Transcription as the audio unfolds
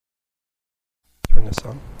turn this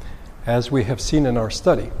on. As we have seen in our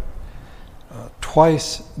study,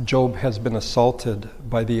 twice Job has been assaulted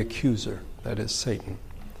by the accuser, that is Satan,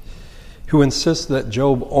 who insists that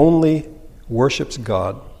Job only worships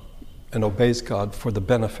God and obeys God for the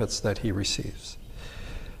benefits that he receives.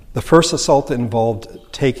 The first assault involved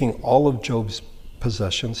taking all of Job's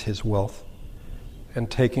possessions, his wealth,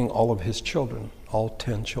 and taking all of his children, all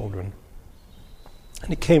 10 children.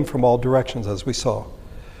 And it came from all directions, as we saw.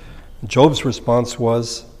 Job's response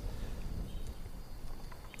was,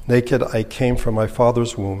 "Naked I came from my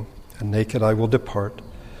father's womb, and naked I will depart.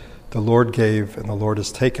 The Lord gave, and the Lord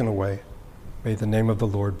has taken away. May the name of the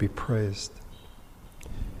Lord be praised."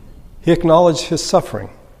 He acknowledged his suffering.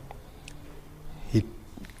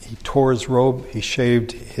 He tore his robe, he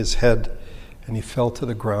shaved his head, and he fell to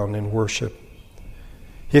the ground in worship.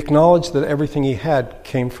 He acknowledged that everything he had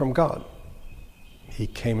came from God. He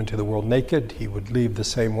came into the world naked. He would leave the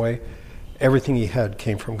same way. Everything he had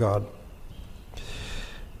came from God.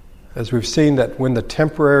 As we've seen, that when the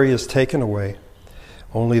temporary is taken away,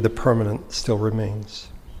 only the permanent still remains.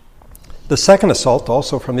 The second assault,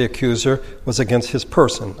 also from the accuser, was against his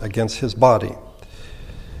person, against his body.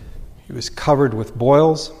 He was covered with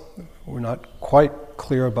boils. We're not quite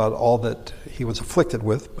clear about all that he was afflicted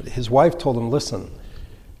with, but his wife told him, "Listen,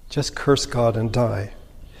 just curse God and die."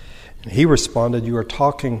 And he responded, "You are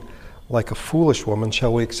talking like a foolish woman.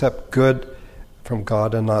 Shall we accept good from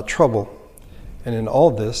God and not trouble?" And in all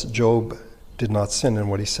this, Job did not sin in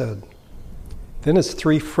what he said. Then his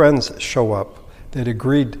 3 friends show up. They'd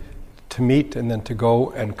agreed to meet and then to go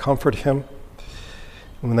and comfort him.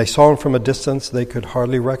 When they saw him from a distance, they could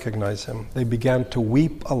hardly recognize him. They began to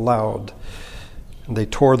weep aloud, and they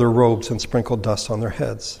tore their robes and sprinkled dust on their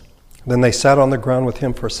heads. Then they sat on the ground with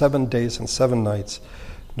him for 7 days and 7 nights.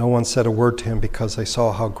 No one said a word to him because they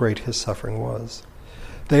saw how great his suffering was.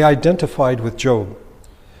 They identified with Job,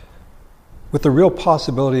 with the real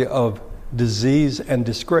possibility of disease and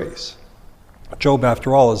disgrace. Job,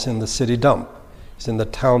 after all, is in the city dump. He's in the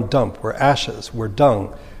town dump where ashes, where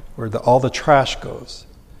dung, where all the trash goes.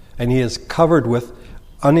 And he is covered with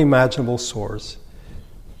unimaginable sores.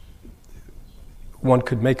 One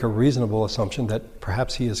could make a reasonable assumption that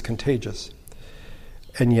perhaps he is contagious.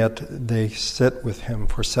 And yet they sit with him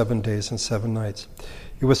for 7 days and 7 nights.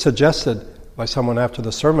 It was suggested by someone after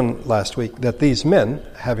the sermon last week that these men,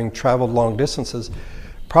 having traveled long distances,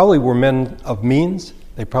 probably were men of means.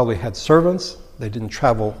 They probably had servants. They didn't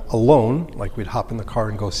travel alone, like we'd hop in the car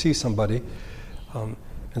and go see somebody.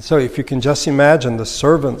 And so if you can just imagine the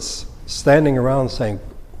servants standing around saying,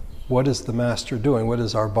 "What is the master doing? What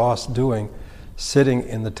is our boss doing?" Sitting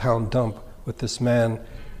in the town dump with this man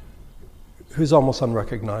who's almost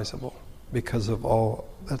unrecognizable because of all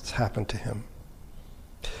that's happened to him.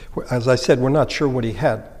 As I said, we're not sure what he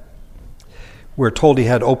had. We're told he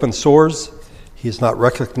had open sores. He's not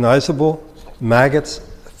recognizable. Maggots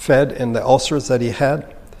fed in the ulcers that he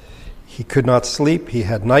had. He could not sleep. He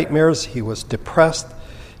had nightmares. He was depressed.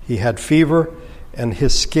 He had fever, and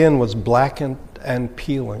his skin was blackened and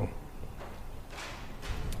peeling.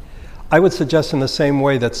 I would suggest in the same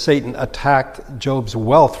way that Satan attacked Job's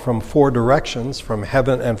wealth from 4 directions, from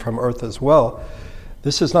heaven and from earth as well,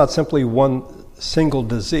 this is not simply one single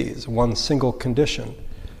disease, one single condition,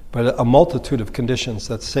 but a multitude of conditions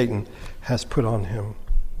that Satan has put on him.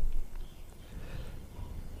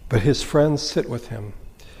 But his friends sit with him,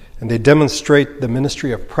 and they demonstrate the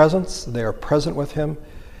ministry of presence. They are present with him,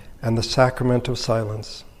 and the sacrament of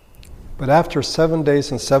silence. But after 7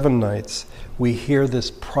 days and 7 nights, we hear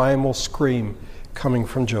this primal scream coming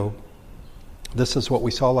from Job. This is what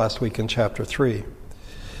we saw last week in chapter 3.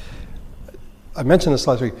 I mentioned this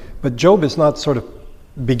last week, but Job is not sort of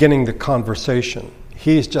beginning the conversation.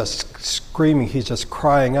 He's just screaming, he's just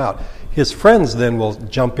crying out. His friends then will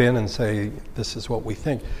jump in and say, "This is what we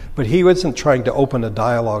think." But he isn't trying to open a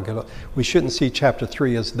dialogue at all. We shouldn't see chapter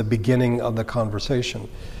 3 as the beginning of the conversation.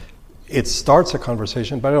 It starts a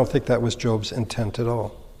conversation, but I don't think that was Job's intent at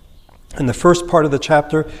all. In the first part of the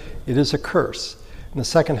chapter, it is a curse. And the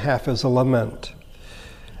second half is a lament.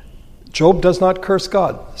 Job does not curse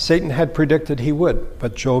God. Satan had predicted he would,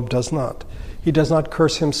 but Job does not. He does not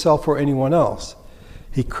curse himself or anyone else.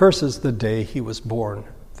 He curses the day he was born,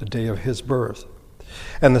 the day of his birth.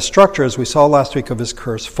 And the structure, as we saw last week, of his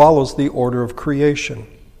curse follows the order of creation.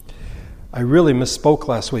 I really misspoke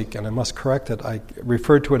last week, and I must correct it. I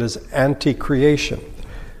referred to it as anti-creation,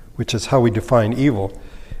 which is how we define evil.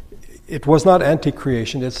 It was not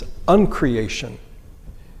anti-creation, it's uncreation.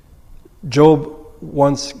 Job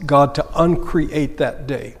wants God to uncreate that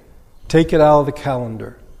day. Take it out of the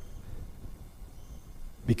calendar.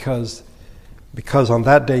 Because because on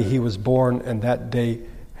that day he was born, and that day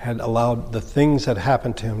had allowed the things that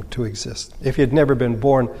happened to him to exist. If he had never been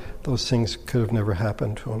born, those things could have never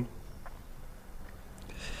happened to him.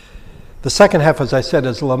 The second half, as I said,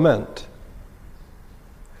 is lament.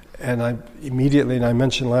 And I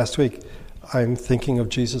mentioned last week, I'm thinking of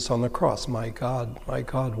Jesus on the cross. My God,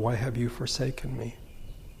 why have you forsaken me?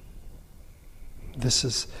 This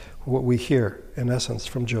is what we hear, in essence,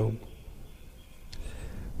 from Job.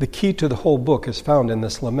 The key to the whole book is found in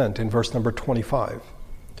this lament in verse number 25.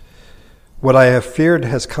 What I have feared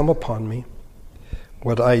has come upon me.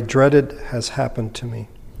 What I dreaded has happened to me.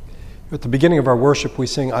 At the beginning of our worship, we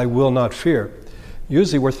sing, I will not fear.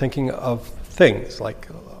 Usually we're thinking of things like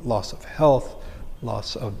loss of health,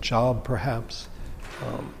 loss of job perhaps.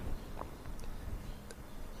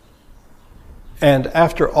 And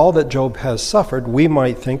after all that Job has suffered, we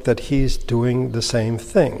might think that he's doing the same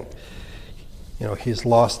thing. You know, he's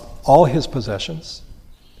lost all his possessions.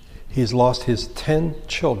 He's lost his 10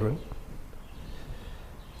 children.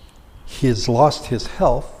 He has lost his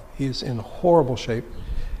health. He's in horrible shape.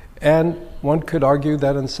 And one could argue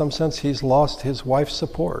that in some sense he's lost his wife's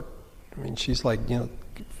support. I mean, she's like,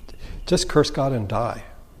 just curse God and die.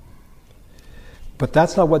 But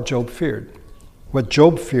that's not what Job feared. What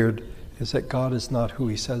Job feared is that God is not who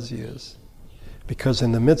he says he is. Because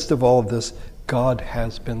in the midst of all of this, God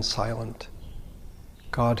has been silent.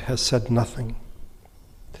 God has said nothing.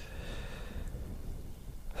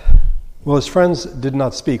 Well, his friends did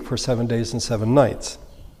not speak for 7 days and 7 nights.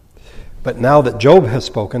 But now that Job has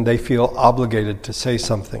spoken, they feel obligated to say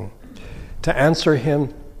something, to answer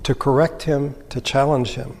him, to correct him, to challenge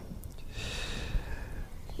him.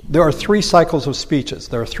 There are 3 cycles of speeches.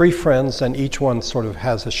 There are 3 friends, and each one sort of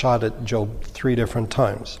has a shot at Job 3 different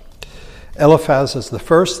times. Eliphaz is the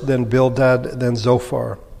first, then Bildad, then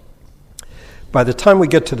Zophar. By the time we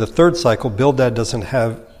get to the 3rd cycle, Bildad doesn't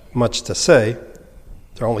have much to say.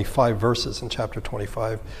 There are only 5 verses in chapter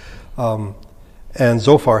 25. And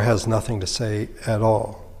Zophar has nothing to say at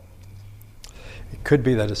all. It could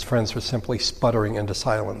be that his friends were simply sputtering into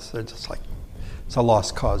silence. They're just like, it's a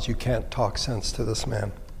lost cause. You can't talk sense to this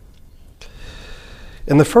man.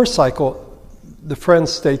 In the 1st cycle, the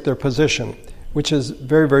friends state their position, which is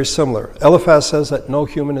very, very similar. Eliphaz says that no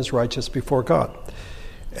human is righteous before God.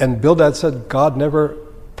 And Bildad said God never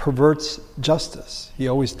perverts justice. He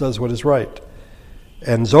always does what is right.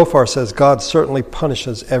 And Zophar says God certainly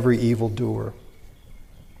punishes every evildoer.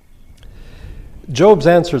 Job's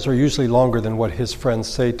answers are usually longer than what his friends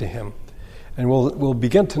say to him. And we'll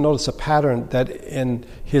begin to notice a pattern that in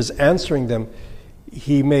his answering them,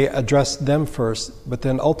 he may address them first, but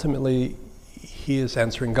then ultimately he is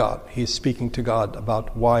answering God. He's speaking to God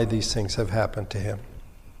about why these things have happened to him.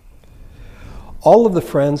 All of the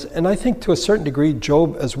friends, and I think to a certain degree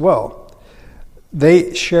Job as well,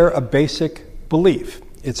 they share a basic belief.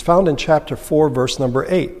 It's found in chapter 4, verse number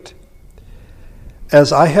 8.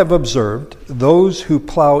 As I have observed, those who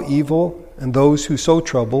plow evil and those who sow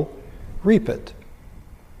trouble reap it.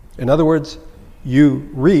 In other words, you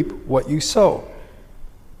reap what you sow.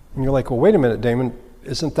 And you're like, well, wait a minute, Damon,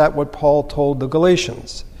 isn't that what Paul told the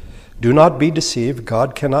Galatians? Do not be deceived,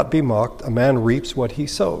 God cannot be mocked, a man reaps what he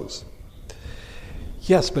sows.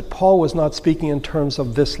 Yes, but Paul was not speaking in terms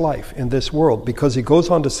of this life, in this world, because he goes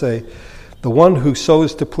on to say, the one who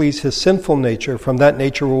sows to please his sinful nature, from that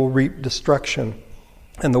nature will reap destruction.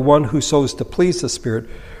 And the one who sows to please the Spirit,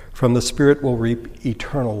 from the Spirit will reap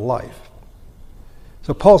eternal life.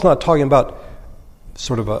 So Paul's not talking about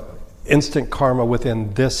sort of a instant karma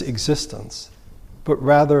within this existence, but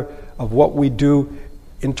rather of what we do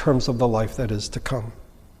in terms of the life that is to come.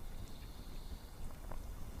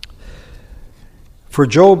 For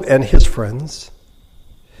Job and his friends,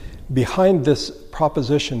 behind this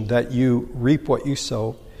proposition that you reap what you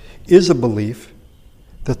sow is a belief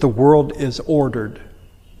that the world is ordered,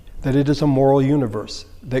 that it is a moral universe,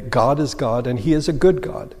 that God is God and he is a good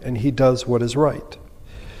God and he does what is right,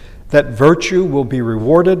 that virtue will be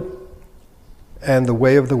rewarded and the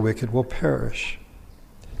way of the wicked will perish.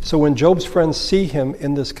 So when Job's friends see him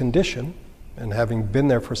in this condition, and having been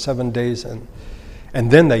there for 7 days, and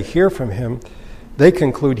then they hear from him, they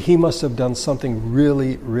conclude he must have done something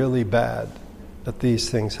really, really bad that these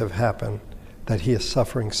things have happened, that he is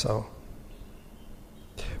suffering so.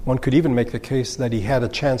 One could even make the case that he had a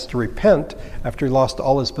chance to repent after he lost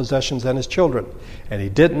all his possessions and his children, and he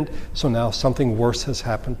didn't, so now something worse has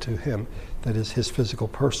happened to him, that is his physical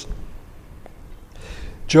person.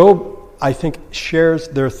 Job, I think, shares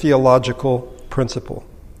their theological principle.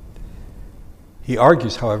 He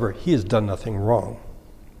argues, however, he has done nothing wrong.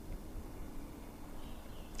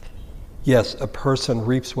 Yes, a person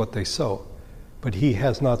reaps what they sow, but he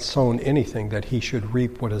has not sown anything that he should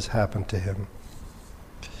reap what has happened to him.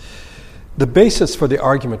 The basis for the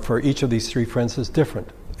argument for each of these three friends is different.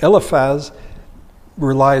 Eliphaz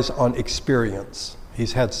relies on experience.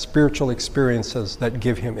 He's had spiritual experiences that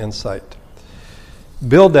give him insight.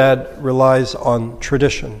 Bildad relies on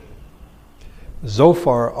tradition.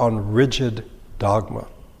 Zophar on rigid dogma.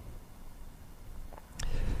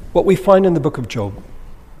 What we find in the book of Job,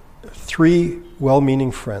 three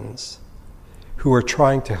well-meaning friends who are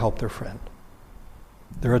trying to help their friend.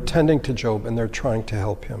 They're attending to Job and they're trying to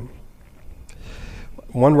help him.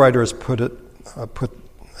 One writer has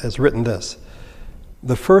written this: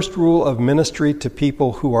 the first rule of ministry to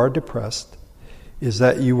people who are depressed is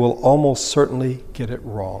that you will almost certainly get it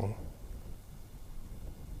wrong.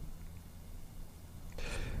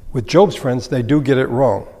 With Job's friends, they do get it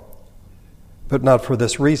wrong, but not for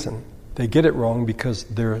this reason. They get it wrong because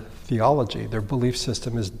their theology, their belief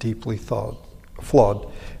system is deeply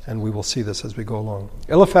flawed, and we will see this as we go along.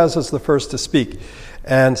 Eliphaz is the first to speak,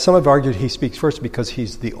 and some have argued he speaks first because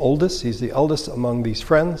he's the oldest. He's the eldest among these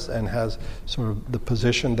friends and has sort of the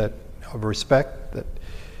position of respect that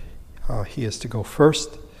he is to go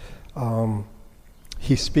first.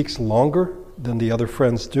 He speaks longer than the other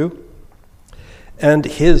friends do, and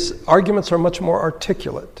his arguments are much more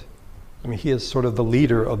articulate. I mean, he is sort of the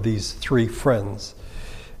leader of these three friends.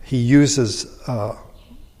 He uses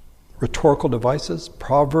rhetorical devices,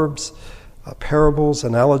 proverbs, parables,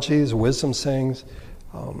 analogies, wisdom sayings.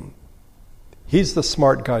 He's the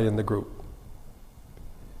smart guy in the group.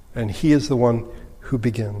 And he is the one who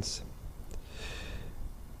begins.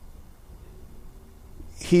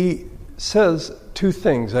 He says two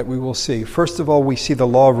things that we will see. First of all, we see the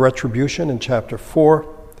law of retribution in chapter 4,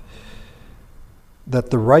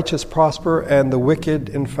 that the righteous prosper and the wicked,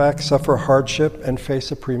 in fact, suffer hardship and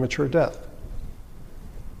face a premature death.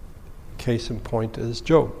 Case in point is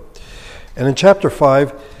Job. And in chapter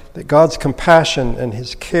 5, that God's compassion and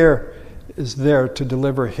his care is there to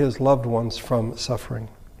deliver his loved ones from suffering.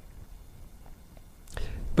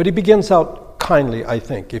 But he begins out kindly, I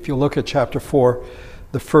think. If you look at chapter 4,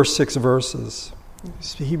 the first 6 verses,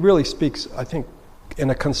 he really speaks, I think, in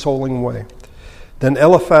a consoling way. Then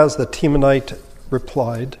Eliphaz the Temanite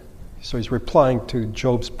replied, so he's replying to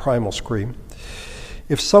Job's primal scream,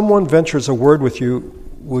 "If someone ventures a word with you,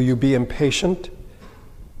 will you be impatient?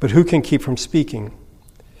 But who can keep from speaking?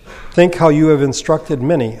 Think how you have instructed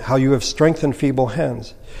many, how you have strengthened feeble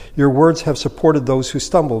hands. Your words have supported those who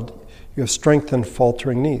stumbled. You have strengthened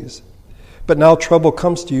faltering knees. But now trouble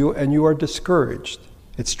comes to you and you are discouraged.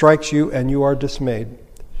 It strikes you and you are dismayed.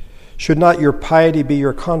 Should not your piety be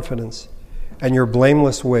your confidence and your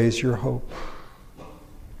blameless ways your hope?"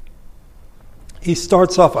 He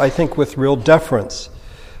starts off, I think, with real deference.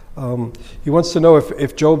 He wants to know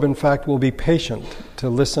if Job, in fact, will be patient to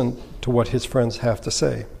listen to what his friends have to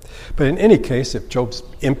say. But in any case, if Job's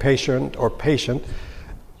impatient or patient,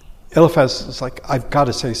 Eliphaz is like, I've got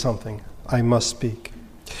to say something. I must speak.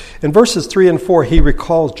 In verses 3 and 4, he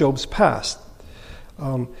recalls Job's past,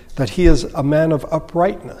 that he is a man of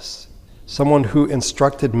uprightness, someone who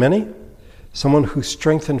instructed many, someone who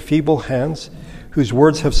strengthened feeble hands, whose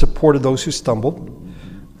words have supported those who stumbled,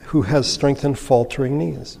 who has strengthened faltering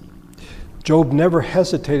knees. Job never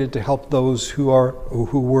hesitated to help those who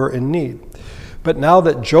were in need. But now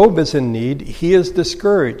that Job is in need, he is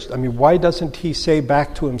discouraged. I mean, why doesn't he say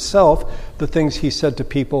back to himself the things he said to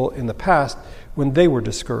people in the past when they were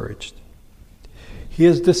discouraged? He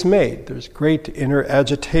is dismayed. There's great inner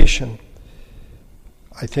agitation.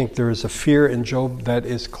 I think there is a fear in Job that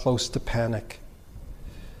is close to panic.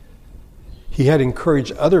 He had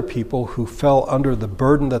encouraged other people who fell under the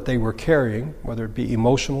burden that they were carrying, whether it be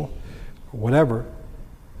emotional or whatever,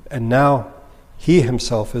 and now he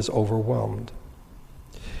himself is overwhelmed.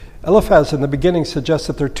 Eliphaz in the beginning suggests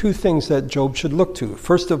that there are two things that Job should look to.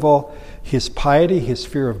 First of all, his piety, his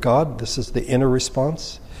fear of God. This is the inner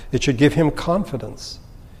response. It should give him confidence.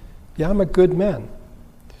 Yeah, I'm a good man.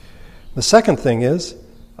 The second thing is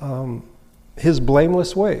his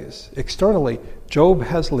blameless ways. Externally, Job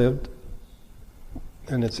has lived,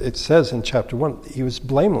 and it says in chapter 1, he was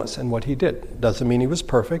blameless in what he did. Doesn't mean he was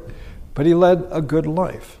perfect, but he led a good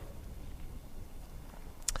life.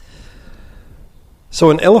 So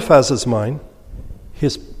in Eliphaz's mind,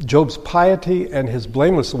 Job's piety and his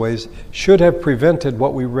blameless ways should have prevented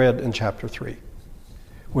what we read in chapter 3.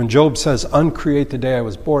 When Job says, "Uncreate the day I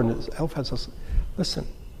was born," Eliphaz says, listen,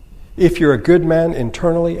 if you're a good man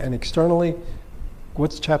internally and externally,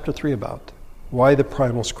 what's chapter 3 about? Why the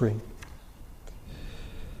primal scream?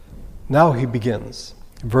 Now he begins.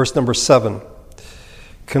 Verse number 7.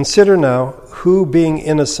 "Consider now who, being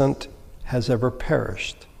innocent, has ever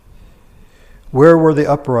perished. Where were the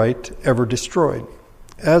upright ever destroyed?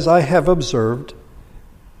 As I have observed,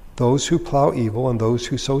 those who plow evil and those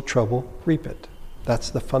who sow trouble reap it. That's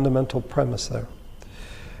the fundamental premise there.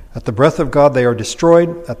 At the breath of God they are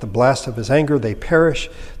destroyed. At the blast of his anger they perish.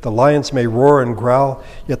 The lions may roar and growl,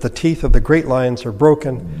 yet the teeth of the great lions are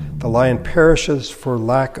broken. The lion perishes for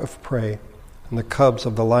lack of prey, and the cubs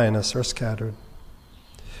of the lioness are scattered.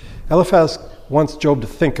 Eliphaz wants Job to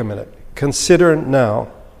think a minute. Consider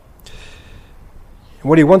now. And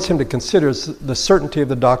what he wants him to consider is the certainty of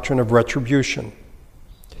the doctrine of retribution.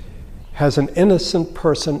 Has an innocent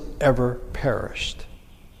person ever perished?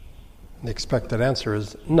 And the expected answer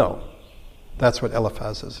is no. That's what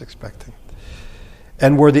Eliphaz is expecting.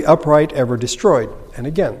 And were the upright ever destroyed? And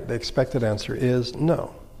again, the expected answer is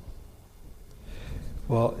no.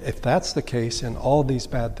 Well, if that's the case and all these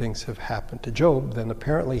bad things have happened to Job, then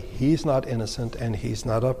apparently he's not innocent and he's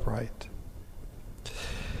not upright.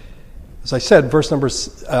 As I said, verse number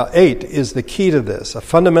 8 is the key to this, a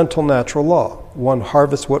fundamental natural law. One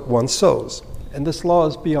harvests what one sows. And this law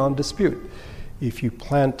is beyond dispute. If you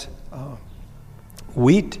plant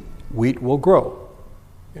wheat, wheat will grow.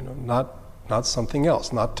 Not something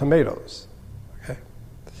else, not tomatoes. Okay?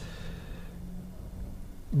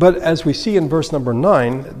 But as we see in verse number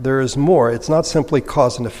 9, there is more. It's not simply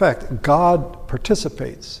cause and effect. God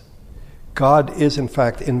participates. God is, in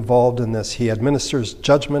fact, involved in this. He administers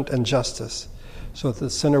judgment and justice so that the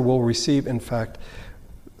sinner will receive, in fact,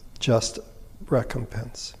 just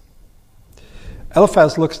recompense.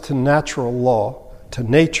 Eliphaz looks to natural law, to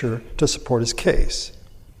nature, to support his case.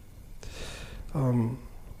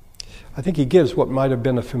 I think he gives what might have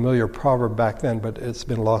been a familiar proverb back then, but it's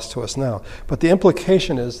been lost to us now. But the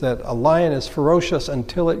implication is that a lion is ferocious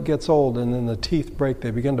until it gets old, and then the teeth break,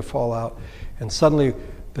 they begin to fall out, and suddenly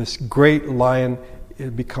this great lion,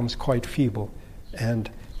 it becomes quite feeble and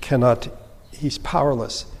he's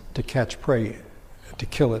powerless to catch prey, to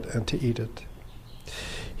kill it and to eat it.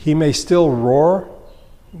 He may still roar,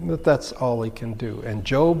 but that's all he can do. And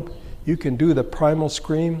Job, you can do the primal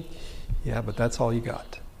scream, yeah, but that's all you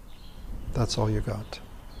got. That's all you got.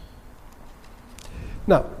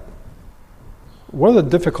 Now, one of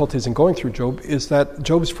the difficulties in going through Job is that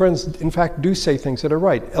Job's friends, in fact, do say things that are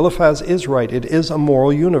right. Eliphaz is right. It is a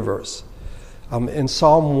moral universe. In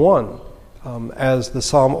Psalm 1, as the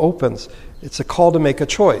psalm opens, it's a call to make a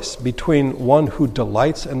choice between one who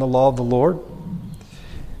delights in the law of the Lord,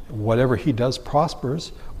 whatever he does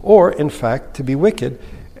prospers, or, in fact, to be wicked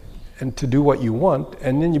and to do what you want,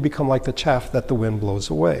 and then you become like the chaff that the wind blows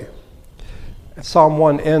away. Psalm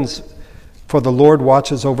 1 ends, "For the Lord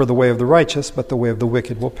watches over the way of the righteous, but the way of the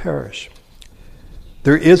wicked will perish."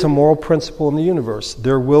 There is a moral principle in the universe.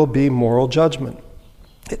 There will be moral judgment.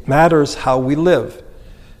 It matters how we live.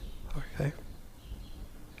 Okay?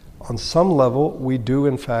 On some level, we do,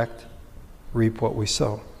 in fact, reap what we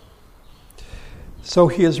sow. So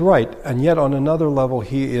he is right, and yet on another level,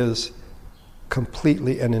 he is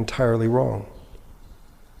completely and entirely wrong.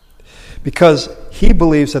 Because he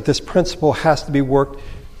believes that this principle has to be worked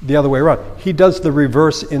the other way around. He does the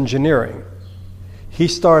reverse engineering. He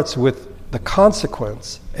starts with the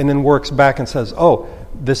consequence and then works back and says, oh,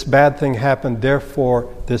 this bad thing happened, therefore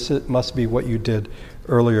this must be what you did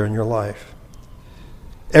earlier in your life.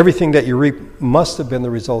 Everything that you reap must have been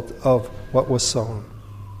the result of what was sown.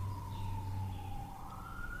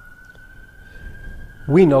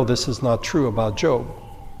 We know this is not true about Job.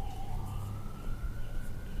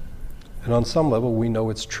 And on some level, we know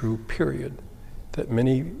it's true, period. That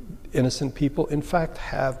many innocent people, in fact,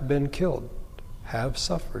 have been killed, have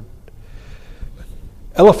suffered.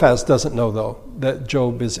 Eliphaz doesn't know, though, that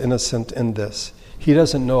Job is innocent in this. He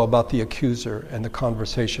doesn't know about the accuser and the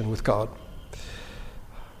conversation with God.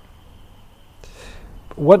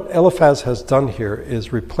 What Eliphaz has done here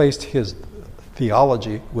is replaced his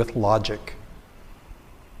theology with logic.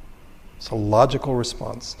 It's a logical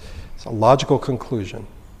response. It's a logical conclusion.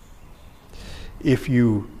 If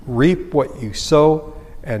you reap what you sow,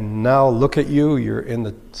 and now look at you, you're in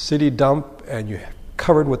the city dump and you're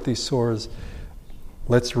covered with these sores,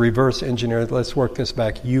 let's reverse engineer it, let's work this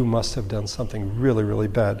back. You must have done something really, really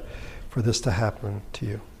bad for this to happen to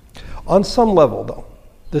you. On some level, though,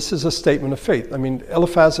 this is a statement of faith. I mean,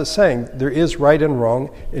 Eliphaz is saying there is right and wrong.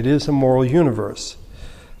 It is a moral universe.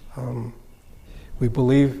 We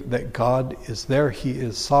believe that God is there. He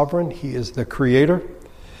is sovereign. He is the creator.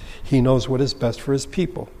 He knows what is best for his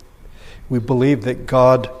people. We believe that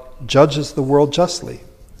God judges the world justly.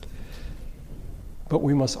 But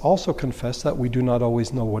we must also confess that we do not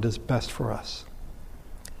always know what is best for us,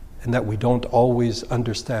 and that we don't always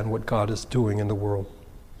understand what God is doing in the world.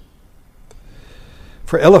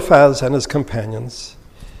 For Eliphaz and his companions,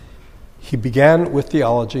 he began with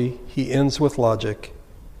theology, he ends with logic,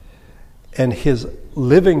 and his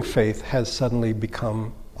living faith has suddenly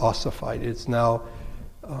become ossified. It's now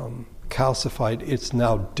calcified. It's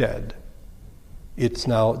now dead. It's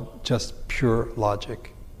now just pure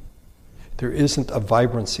logic. There isn't a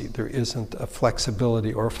vibrancy. There isn't a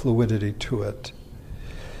flexibility or fluidity to it.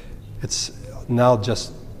 It's now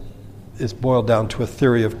just is boiled down to a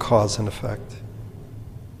theory of cause and effect.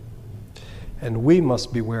 And we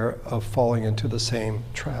must beware of falling into the same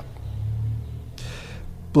trap.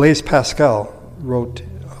 Blaise Pascal wrote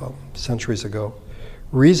centuries ago,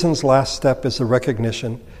 reason's last step is the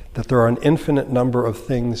recognition that there are an infinite number of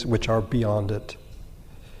things which are beyond it.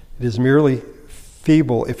 It is merely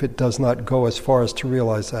feeble if it does not go as far as to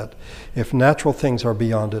realize that. If natural things are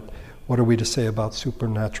beyond it, what are we to say about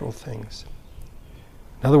supernatural things?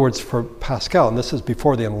 In other words, for Pascal, and this is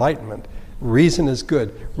before the Enlightenment, reason is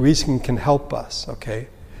good. Reason can help us, okay?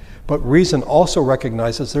 But reason also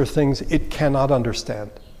recognizes there are things it cannot understand,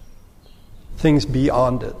 things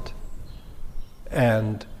beyond it.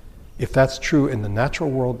 And if that's true in the natural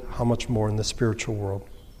world, how much more in the spiritual world?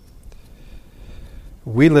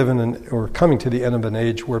 We live we're coming to the end of an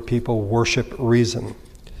age where people worship reason.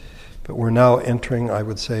 But we're now entering, I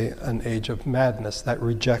would say, an age of madness that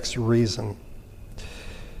rejects reason.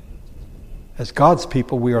 As God's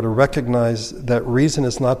people, we are to recognize that reason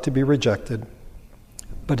is not to be rejected,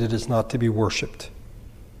 but it is not to be worshipped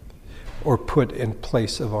or put in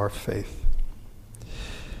place of our faith.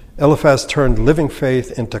 Eliphaz turned living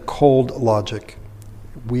faith into cold logic.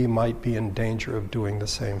 We might be in danger of doing the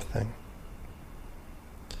same thing.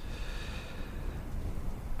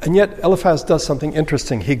 And yet Eliphaz does something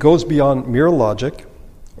interesting. He goes beyond mere logic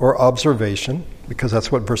or observation, because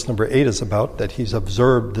that's what verse number 8 is about, that he's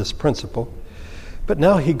observed this principle. But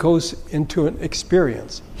now he goes into an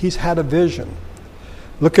experience. He's had a vision.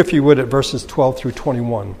 Look, if you would, at verses 12 through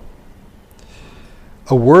 21.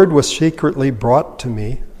 A word was secretly brought to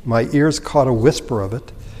me. My ears caught a whisper of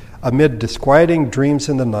it. Amid disquieting dreams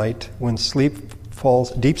in the night, when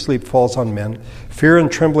deep sleep falls on men, fear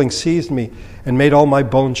and trembling seized me and made all my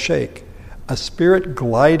bones shake. A spirit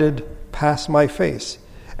glided past my face,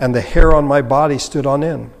 and the hair on my body stood on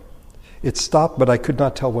end. It stopped, but I could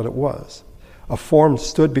not tell what it was. A form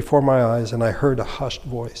stood before my eyes, and I heard a hushed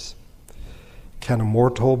voice. Can a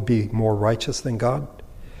mortal be more righteous than God?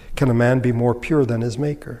 Can a man be more pure than his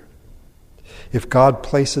Maker? If God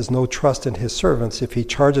places no trust in his servants, if he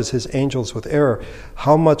charges his angels with error,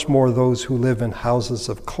 how much more those who live in houses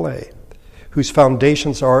of clay, whose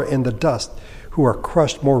foundations are in the dust, who are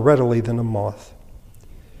crushed more readily than a moth?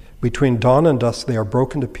 Between dawn and dusk they are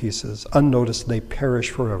broken to pieces. Unnoticed they perish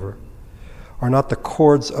forever. Are not the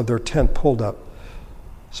cords of their tent pulled up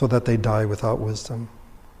so that they die without wisdom?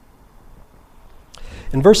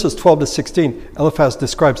 In verses 12 to 16, Eliphaz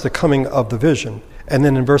describes the coming of the vision. And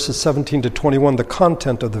then in verses 17 to 21, the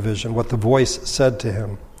content of the vision, what the voice said to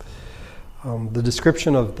him. The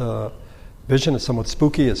description of the vision is somewhat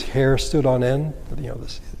spooky. His hair stood on end.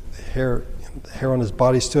 The hair on his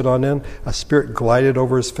body stood on end. A spirit glided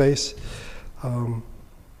over his face.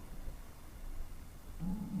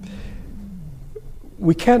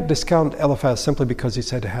 We can't discount Eliphaz simply because he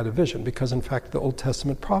said he had a vision, because in fact the Old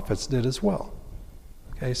Testament prophets did as well.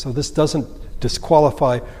 Okay, so this doesn't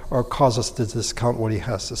disqualify or cause us to discount what he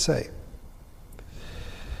has to say.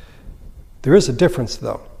 There is a difference,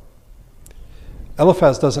 though.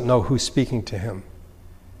 Eliphaz doesn't know who's speaking to him.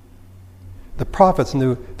 The prophets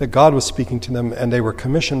knew that God was speaking to them, and they were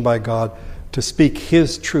commissioned by God to speak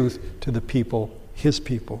his truth to the people, his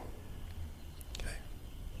people. Okay.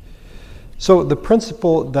 So the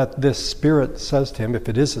principle that this spirit says to him, if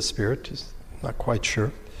it is a spirit, he's not quite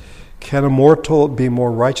sure, can a mortal be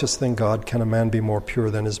more righteous than God? Can a man be more pure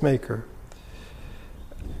than his Maker?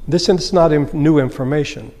 This is not new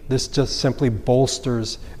information. This just simply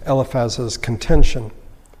bolsters Eliphaz's contention.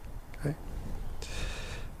 Okay?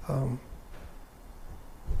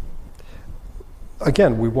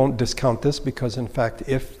 Again, we won't discount this because, in fact,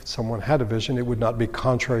 if someone had a vision, it would not be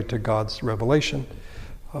contrary to God's revelation.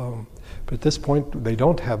 But at this point, they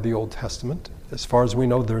don't have the Old Testament. As far as we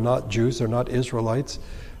know, they're not Jews, they're not Israelites.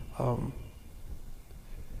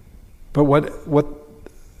 But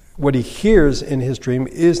what he hears in his dream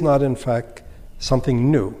is not, in fact,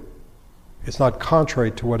 something new. It's not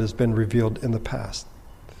contrary to what has been revealed in the past.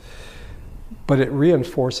 But it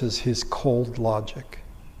reinforces his cold logic,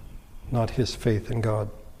 not his faith in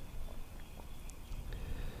God.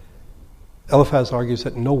 Eliphaz argues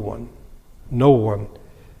that no one,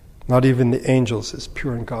 not even the angels, is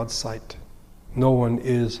pure in God's sight. No one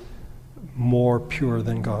is more pure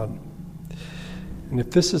than God. And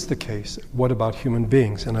if this is the case, what about human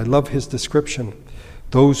beings? And I love his description.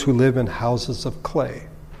 Those who live in houses of clay.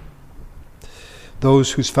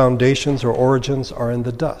 Those whose foundations or origins are in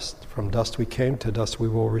the dust. From dust we came, to dust we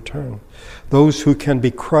will return. Those who can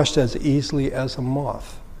be crushed as easily as a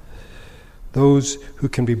moth. Those who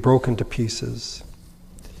can be broken to pieces.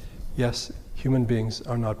 Yes, human beings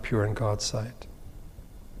are not pure in God's sight.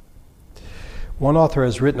 One author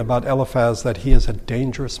has written about Eliphaz that he is a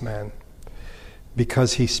dangerous man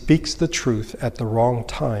because he speaks the truth at the wrong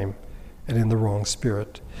time and in the wrong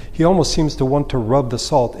spirit. He almost seems to want to rub the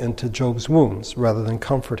salt into Job's wounds rather than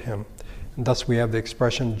comfort him. And thus we have the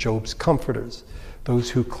expression Job's comforters, those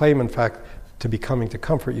who claim, in fact, to be coming to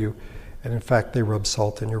comfort you, and in fact they rub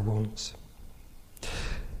salt in your wounds.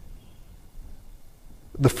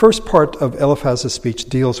 The first part of Eliphaz's speech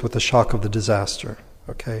deals with the shock of the disaster,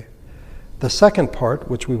 okay? The second part,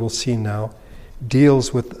 which we will see now,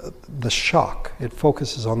 deals with the shock. It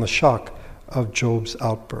focuses on the shock of Job's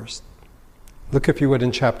outburst. Look, if you would,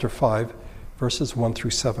 in chapter 5, verses 1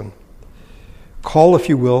 through 7. Call if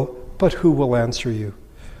you will, but who will answer you?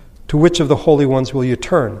 To which of the holy ones will you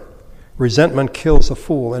turn? Resentment kills a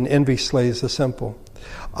fool, and envy slays the simple.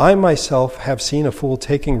 I myself have seen a fool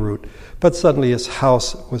taking root, but suddenly his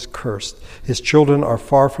house was cursed. His children are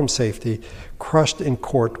far from safety, crushed in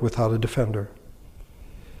court without a defender.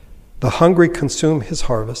 The hungry consume his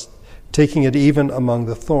harvest, taking it even among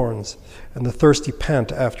the thorns, and the thirsty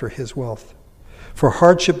pant after his wealth. For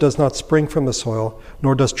hardship does not spring from the soil,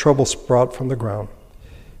 nor does trouble sprout from the ground.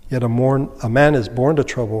 Yet a man is born to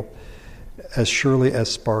trouble as surely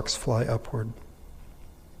as sparks fly upward.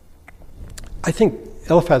 I think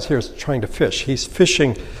Eliphaz here is trying to fish. He's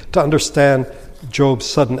fishing to understand Job's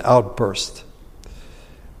sudden outburst.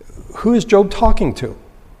 Who is Job talking to?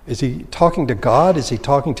 Is he talking to God? Is he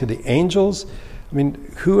talking to the angels? I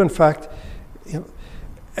mean, who in fact...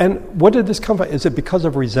 And what did this come from? Is it because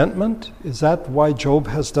of resentment? Is that why Job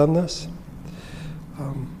has done this?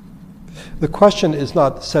 The question is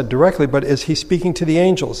not said directly, but is he speaking to the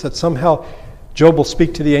angels? That somehow Job will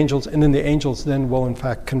speak to the angels, and then the angels then will in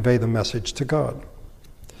fact convey the message to God.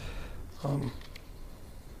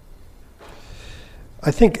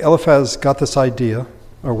 I think Eliphaz got this idea,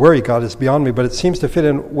 or where he got it is beyond me, but it seems to fit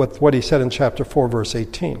in with what he said in chapter 4, verse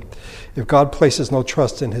 18. If God places no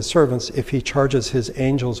trust in his servants, if he charges his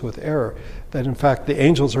angels with error, that in fact the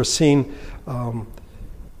angels are seen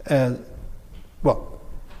as, well,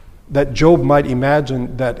 that Job might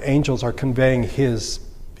imagine that angels are conveying his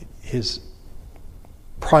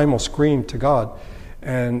primal scream to God.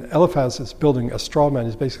 And Eliphaz is building a straw man.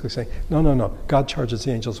 He's basically saying, no, God charges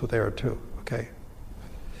the angels with error too, okay?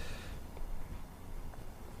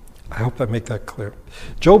 I hope I make that clear.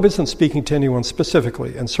 Job isn't speaking to anyone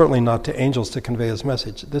specifically, and certainly not to angels to convey his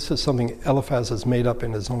message. This is something Eliphaz has made up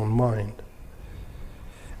in his own mind.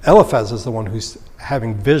 Eliphaz is the one who's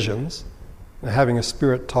having visions and having a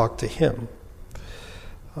spirit talk to him.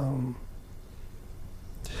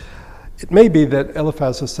 It may be that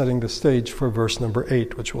Eliphaz is setting the stage for verse number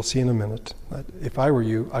 8, which we'll see in a minute. That if I were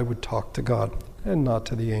you, I would talk to God and not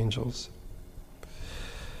to the angels.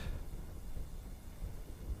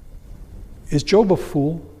 Is Job a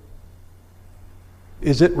fool?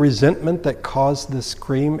 Is it resentment that caused this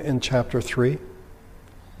scream in chapter 3?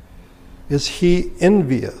 Is he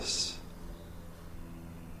envious?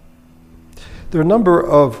 There are a number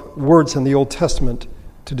of words in the Old Testament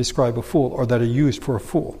to describe a fool, or that are used for a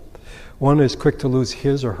fool. One is quick to lose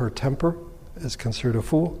his or her temper is considered a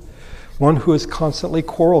fool. One who is constantly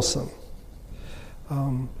quarrelsome.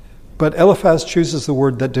 But Eliphaz chooses the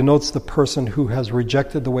word that denotes the person who has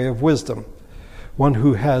rejected the way of wisdom, one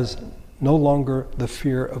who has no longer the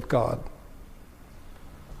fear of God.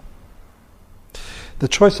 The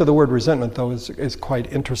choice of the word resentment, though, is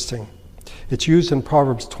quite interesting. It's used in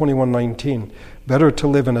Proverbs 21:19. Better to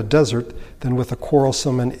live in a desert than with a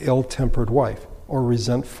quarrelsome and ill-tempered wife, or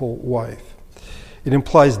resentful wife. It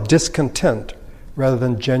implies discontent rather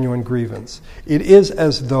than genuine grievance. It is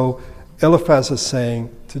as though Eliphaz is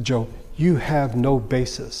saying to Job, you have no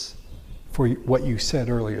basis for what you said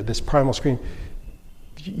earlier, this primal scream.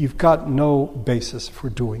 You've got no basis for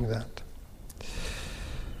doing that.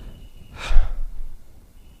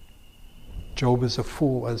 Job is a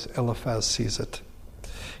fool as Eliphaz sees it.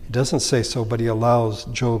 He doesn't say so, but he allows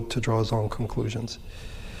Job to draw his own conclusions.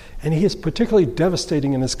 And he is particularly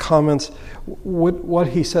devastating in his comments what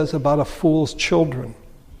he says about a fool's children.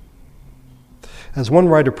 As one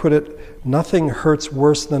writer put it, nothing hurts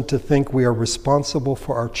worse than to think we are responsible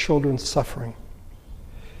for our children's suffering.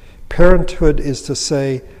 Parenthood is to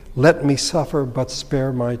say, Let me suffer, but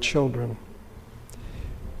spare my children.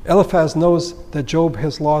 Eliphaz knows that Job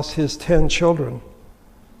has lost his 10 children.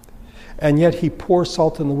 And yet he pours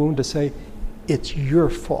salt in the wound to say, it's your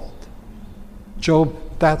fault. Job,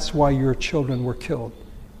 that's why your children were killed.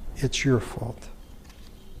 It's your fault.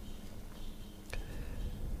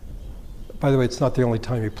 By the way, it's not the only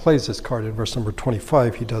time he plays this card. In verse number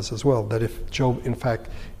 25, he does as well. That if Job, in fact,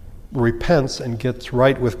 repents and gets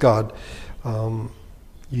right with God,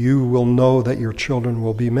 you will know that your children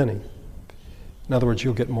will be many. In other words,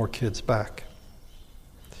 you'll get more kids back.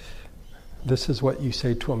 This is what you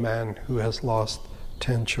say to a man who has lost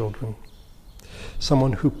 10 children.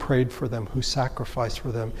 Someone who prayed for them, who sacrificed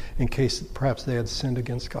for them in case perhaps they had sinned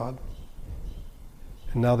against God.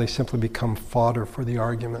 And now they simply become fodder for the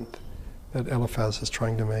argument that Eliphaz is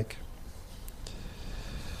trying to make.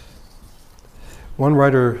 One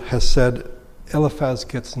writer has said, Eliphaz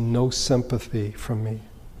gets no sympathy from me.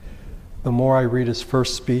 The more I read his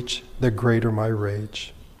first speech, the greater my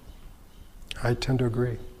rage. I tend to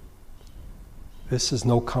agree. This is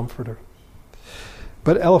no comforter.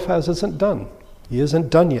 But Eliphaz isn't done. He isn't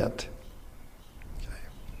done yet.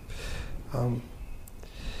 Okay.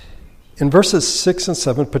 In verses 6 and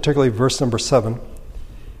 7, particularly verse number 7,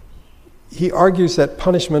 he argues that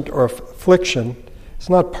punishment or affliction is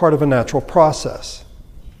not part of a natural process.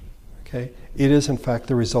 Okay? It is, in fact,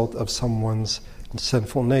 the result of someone's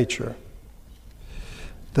sinful nature.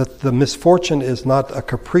 That the misfortune is not a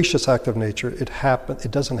capricious act of nature.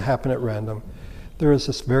 It doesn't happen at random. There is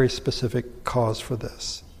this very specific cause for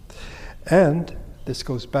this. And this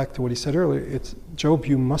goes back to what he said earlier. It's, Job,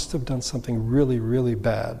 you must have done something really, really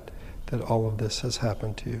bad that all of this has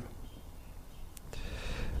happened to you.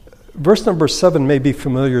 Verse number 7 may be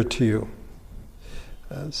familiar to you.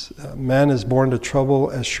 As man is born to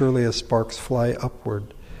trouble as surely as sparks fly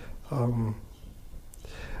upward.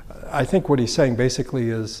 I think what he's saying basically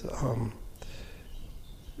is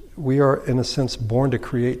we are, in a sense, born to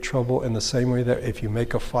create trouble in the same way that if you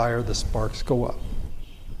make a fire, the sparks go up.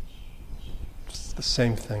 It's the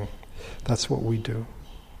same thing. That's what we do.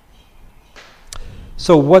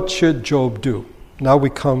 So what should Job do? Now we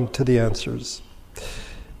come to the answers.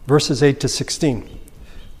 Verses 8 to 16.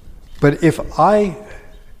 But if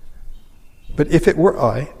it were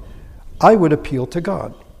I would appeal to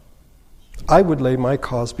God. I would lay my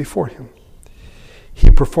cause before him. He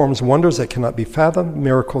performs wonders that cannot be fathomed,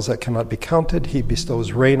 miracles that cannot be counted. He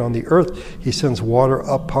bestows rain on the earth. He sends water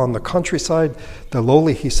upon the countryside. The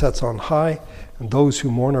lowly he sets on high, and those who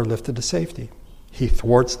mourn are lifted to safety. He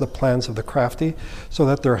thwarts the plans of the crafty, so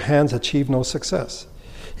that their hands achieve no success.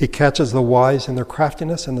 He catches the wise in their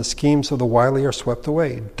craftiness, and the schemes of the wily are swept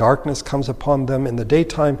away. Darkness comes upon them in the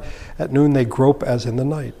daytime. At noon they grope as in the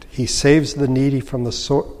night. He saves the needy from the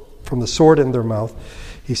sword in their mouth.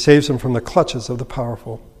 He saves them from the clutches of the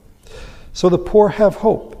powerful. So the poor have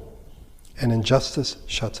hope, and injustice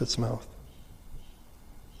shuts its mouth.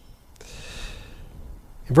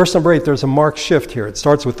 In verse number 8, there's a marked shift here. It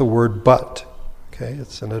starts with the word but. Okay,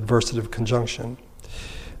 it's an adversative conjunction.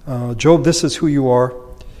 Job, this is who you are,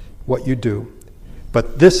 what you do,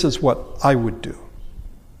 but this is what I would do.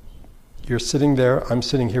 You're sitting there, I'm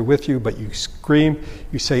sitting here with you, but you scream,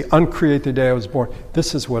 you say, uncreate the day I was born.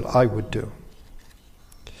 This is what I would do.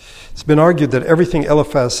 It's been argued that everything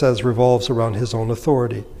Eliphaz says revolves around his own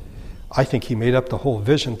authority. I think he made up the whole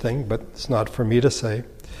vision thing, but it's not for me to say.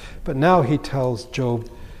 But now he tells Job,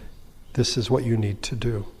 this is what you need to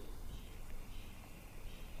do.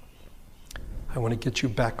 I want to get you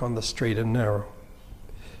back on the straight and narrow.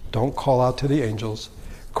 Don't call out to the angels,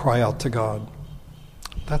 cry out to God.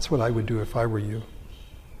 That's what I would do if I were you.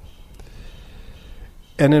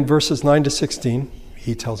 And in verses 9 to 16,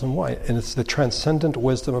 he tells him why. And it's the transcendent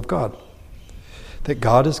wisdom of God. That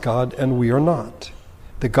God is God and we are not.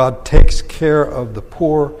 That God takes care of the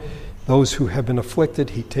poor, those who have been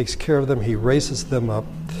afflicted. He takes care of them. He raises them up.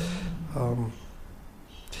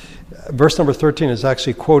 Verse number 13 is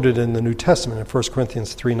actually quoted in the New Testament in 1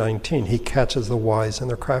 Corinthians 3:19. He catches the wise in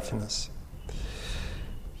their craftiness.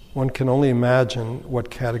 One can only imagine what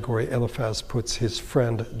category Eliphaz puts his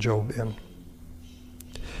friend Job in. And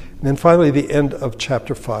then finally, the end of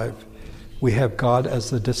chapter 5, we have God as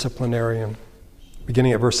the disciplinarian.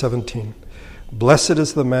 Beginning at verse 17. Blessed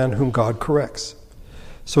is the man whom God corrects.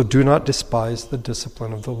 So do not despise the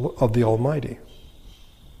discipline of the Almighty.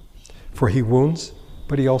 For he wounds,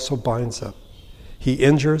 but he also binds up. He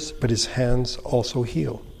injures, but his hands also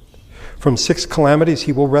heal. From 6 calamities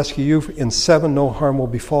he will rescue you. In 7 no harm will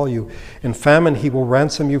befall you. In famine he will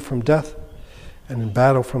ransom you from death, and in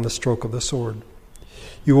battle from the stroke of the sword.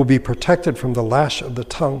 You will be protected from the lash of the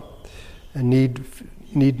tongue, and need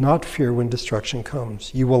need not fear when destruction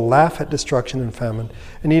comes. You will laugh at destruction and famine,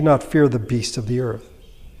 and need not fear the beasts of the earth.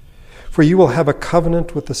 For you will have a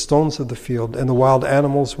covenant with the stones of the field, and the wild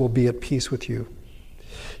animals will be at peace with you.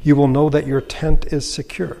 You will know that your tent is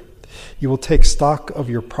secure. You will take stock of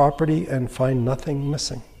your property and find nothing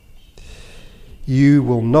missing. You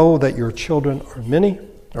will know that your children are many,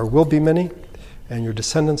 or will be many, and your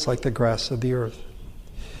descendants like the grass of the earth.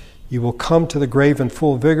 You will come to the grave in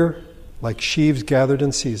full vigor, like sheaves gathered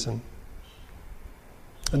in season.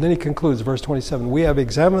 And then he concludes, verse 27, we have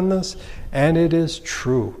examined this, and it is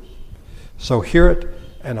true. So hear it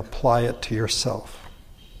and apply it to yourself.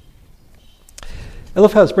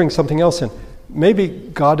 Eliphaz brings something else in. Maybe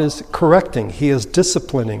God is correcting, he is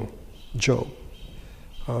disciplining Job.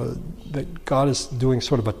 That God is doing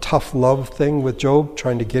sort of a tough love thing with Job,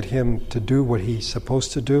 trying to get him to do what he's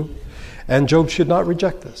supposed to do. And Job should not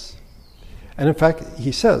reject this. And in fact,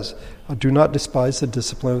 he says, do not despise the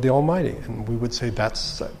discipline of the Almighty. And we would say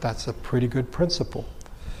that's a pretty good principle.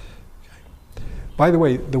 Okay. By the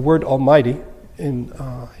way, the word Almighty in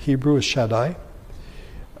Hebrew is Shaddai.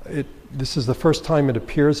 This is the first time it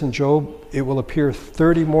appears in Job. It will appear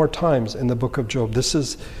 30 more times in the book of Job. This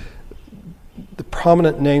is the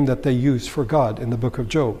prominent name that they use for God in the book of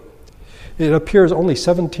Job. It appears only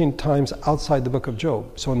 17 times outside the book of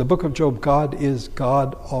Job. So in the book of Job, God is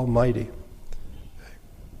God Almighty.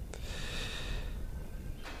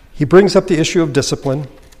 He brings up the issue of discipline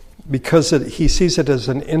because he sees it as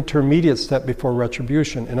an intermediate step before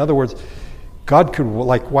retribution. In other words, God could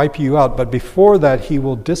wipe you out, but before that he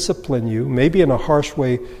will discipline you, maybe in a harsh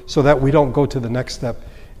way, so that we don't go to the next step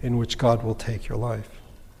in which God will take your life.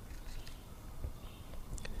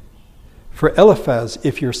 For Eliphaz,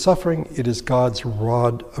 if you're suffering, it is God's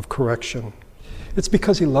rod of correction. It's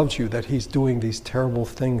because he loves you that he's doing these terrible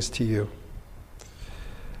things to you.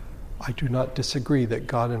 I do not disagree that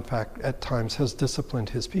God, in fact, at times has disciplined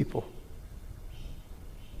his people.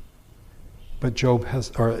 But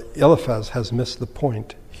Eliphaz has missed the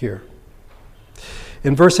point here.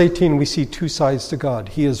 In verse 18, we see two sides to God.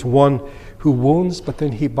 He is one who wounds, but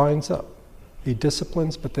then he binds up. He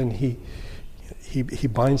disciplines, but then he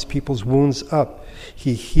binds people's wounds up.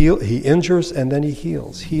 He injures, and then he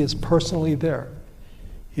heals. He is personally there.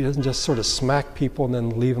 He doesn't just sort of smack people and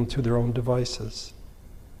then leave them to their own devices.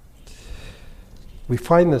 We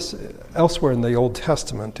find this elsewhere in the Old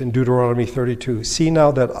Testament, in Deuteronomy 32. See now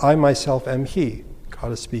that I myself am he,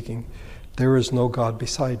 God is speaking. There is no God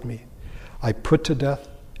beside me. I put to death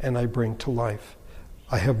and I bring to life.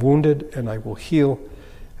 I have wounded and I will heal,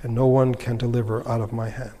 and no one can deliver out of my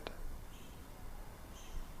hand.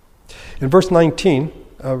 In verses 19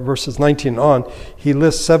 on, he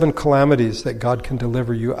lists 7 calamities that God can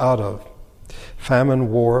deliver you out of.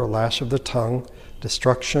 Famine, war, lash of the tongue,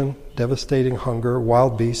 destruction, devastating hunger,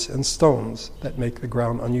 wild beasts, and stones that make the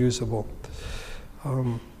ground unusable.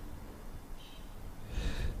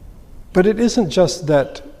 But it isn't just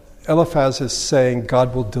that Eliphaz is saying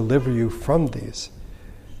God will deliver you from these.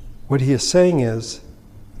 What he is saying is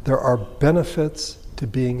there are benefits to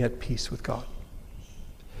being at peace with God.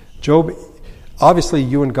 Job, obviously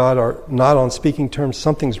you and God are not on speaking terms.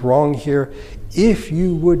 Something's wrong here. If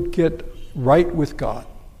you would get right with God,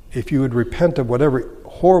 if you would repent of whatever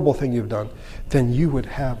horrible thing you've done, then you would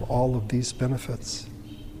have all of these benefits.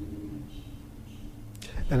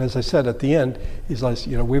 And as I said at the end, he's like,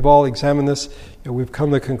 we've all examined this. We've come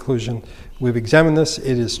to the conclusion. We've examined this.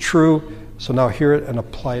 It is true. So now hear it and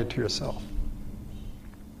apply it to yourself.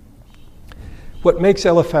 What makes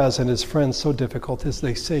Eliphaz and his friends so difficult is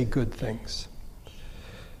they say good things.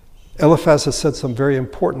 Eliphaz has said some very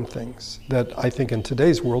important things that I think in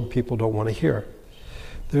today's world people don't want to hear.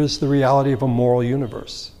 There's the reality of a moral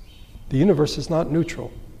universe. The universe is not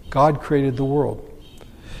neutral. God created the world.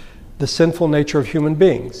 The sinful nature of human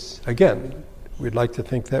beings. Again, we'd like to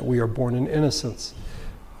think that we are born in innocence.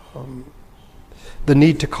 The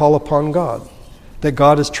need to call upon God. That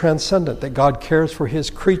God is transcendent. That God cares for his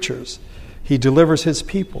creatures. He delivers his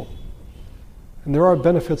people. And there are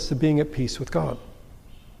benefits to being at peace with God.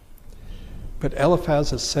 But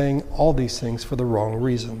Eliphaz is saying all these things for the wrong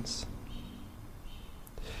reasons.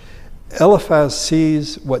 Eliphaz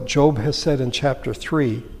sees what Job has said in chapter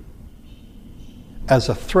 3 as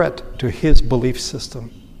a threat to his belief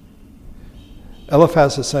system.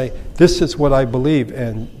 Eliphaz is saying, this is what I believe,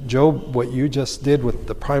 and Job, what you just did with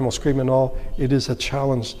the primal scream and all, it is a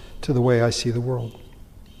challenge to the way I see the world.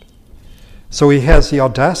 So he has the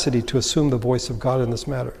audacity to assume the voice of God in this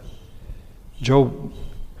matter. Job,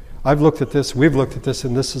 I've looked at this, we've looked at this,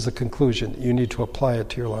 and this is the conclusion. You need to apply it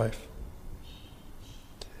to your life.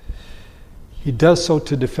 He does so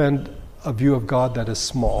to defend a view of God that is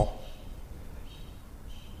small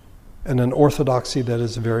and an orthodoxy that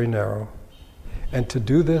is very narrow. And to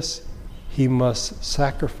do this, he must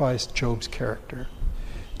sacrifice Job's character.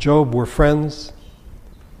 Job, we're friends.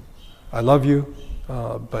 I love you,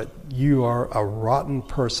 but you are a rotten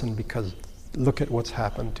person because look at what's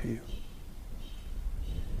happened to you.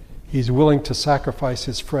 He's willing to sacrifice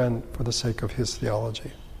his friend for the sake of his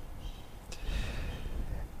theology.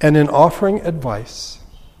 And in offering advice,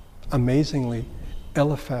 amazingly,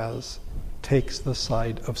 Eliphaz takes the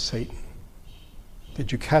side of Satan.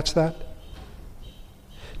 Did you catch that?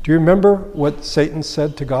 Do you remember what Satan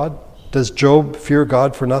said to God? Does Job fear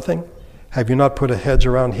God for nothing? Have you not put a hedge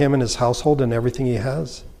around him and his household and everything he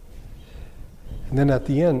has? And then at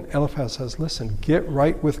the end, Eliphaz says, listen, get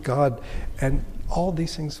right with God and all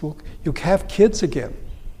these things you'll have kids again.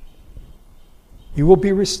 You will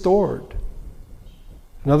be restored.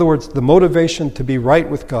 In other words, the motivation to be right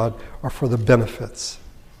with God are for the benefits.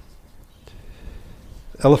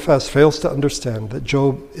 Eliphaz fails to understand that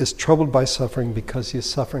Job is troubled by suffering because he is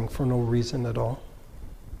suffering for no reason at all.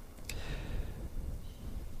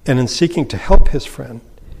 And in seeking to help his friend,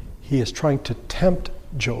 he is trying to tempt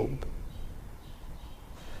Job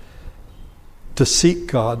to seek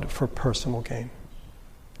God for personal gain.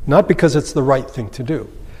 Not because it's the right thing to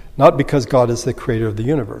do, not because God is the creator of the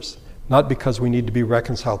universe, not because we need to be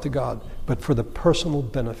reconciled to God, but for the personal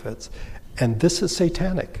benefits. And this is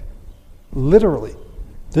satanic. Literally.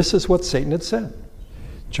 This is what Satan had said.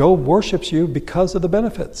 Job worships you because of the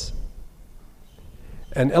benefits.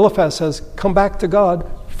 And Eliphaz says, come back to God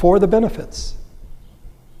for the benefits.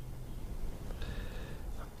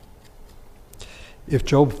 If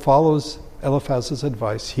Job follows Eliphaz's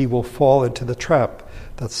advice, he will fall into the trap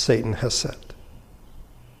that Satan has set.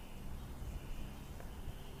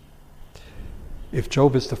 If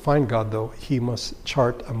Job is to find God, though, he must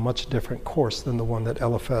chart a much different course than the one that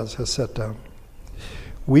Eliphaz has set down.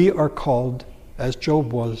 We are called, as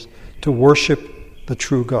Job was, to worship the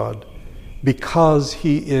true God because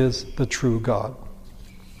he is the true God.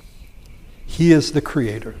 He is the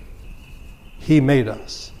creator. He made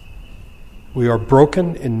us. We are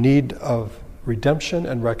broken, in need of redemption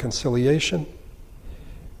and reconciliation.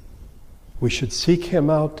 We should seek him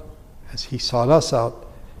out as he sought us out,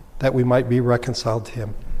 that we might be reconciled to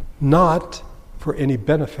him, not for any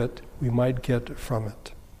benefit we might get from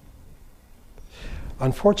it.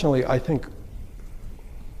 Unfortunately, I think,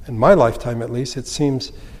 in my lifetime at least, it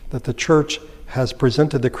seems that the church has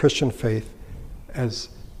presented the Christian faith as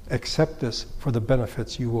accept this for the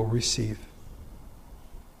benefits you will receive.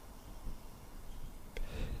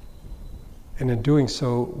 And in doing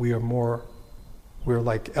so, we're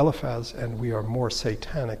like Eliphaz, and we are more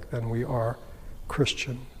satanic than we are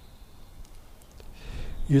Christian.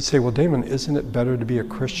 You'd say, well, Damon, isn't it better to be a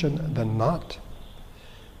Christian than not?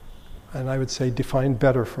 And I would say, define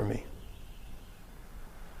better for me.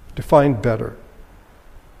 Define better.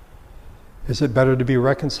 Is it better to be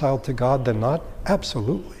reconciled to God than not?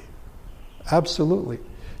 Absolutely. Absolutely.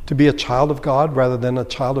 To be a child of God rather than a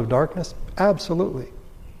child of darkness? Absolutely.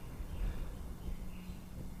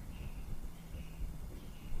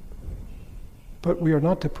 But we are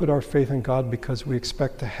not to put our faith in God because we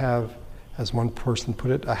expect to have, as one person put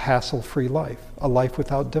it, a hassle-free life, a life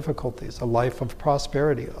without difficulties, a life of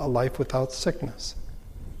prosperity, a life without sickness.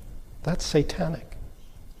 That's satanic.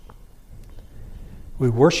 We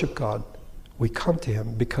worship God, we come to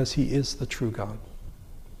him because he is the true God.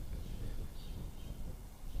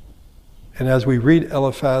 And as we read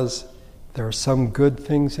Eliphaz, there are some good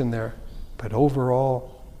things in there, but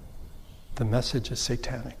overall, the message is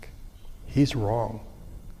satanic. He's wrong.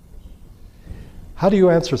 How do you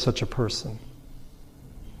answer such a person?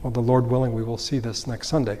 Well, the Lord willing, we will see this next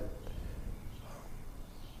Sunday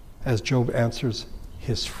as Job answers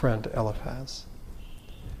his friend Eliphaz.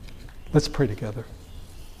 Let's pray together.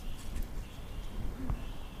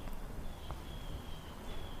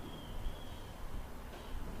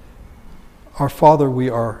 Our Father, we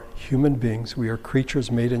are human beings. We are creatures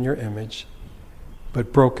made in your image,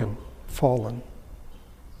 but broken, fallen.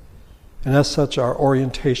 And as such, our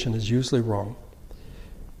orientation is usually wrong.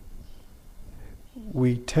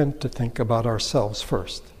 We tend to think about ourselves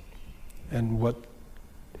first and what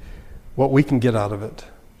we can get out of it,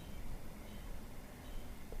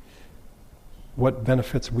 what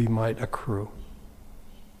benefits we might accrue.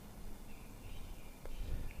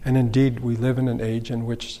 And indeed, we live in an age in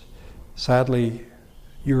which, sadly,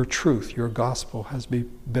 your truth, your gospel has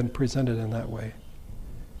been presented in that way.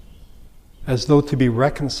 As though to be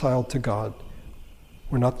reconciled to God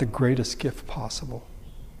were not the greatest gift possible.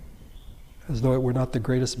 As though it were not the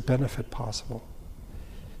greatest benefit possible.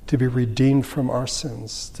 to be redeemed from our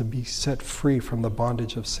sins, to be set free from the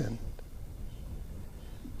bondage of sin,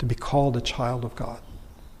 to be called a child of God.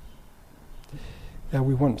 Yeah,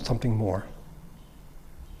 we want something more.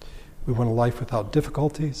 We want a life without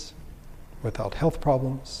difficulties, without health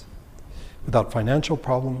problems, without financial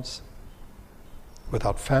problems,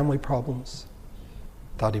 without family problems,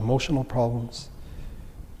 without emotional problems.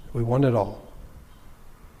 We want it all.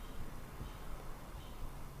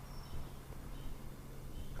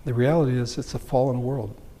 The reality is it's a fallen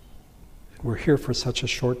world. We're here for such a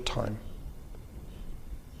short time.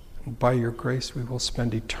 And by your grace, we will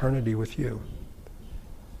spend eternity with you.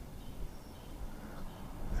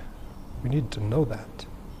 We need to know that.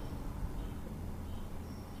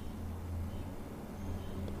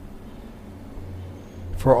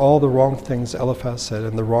 For all the wrong things Eliphaz said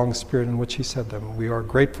and the wrong spirit in which he said them, we are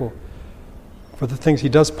grateful for the things he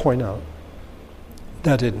does point out,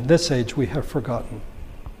 that in this age we have forgotten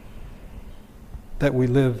that we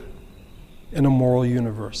live in a moral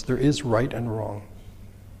universe. There is right and wrong,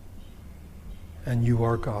 and you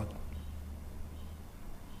are God.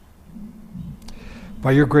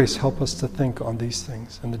 By your grace, help us to think on these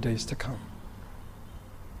things in the days to come.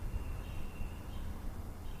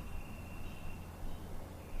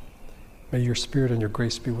 May your Spirit and your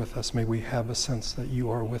grace be with us. May we have a sense that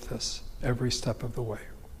you are with us every step of the way.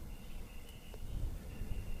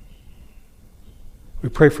 We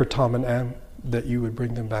pray for Tom and Ann, that you would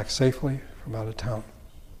bring them back safely from out of town.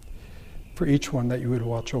 For each one, that you would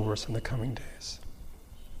watch over us in the coming days.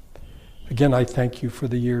 Again, I thank you for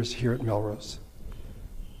the years here at Melrose,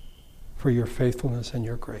 for your faithfulness and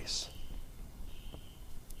your grace.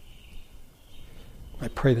 I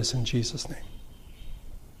pray this in Jesus' name.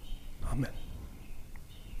 Amen.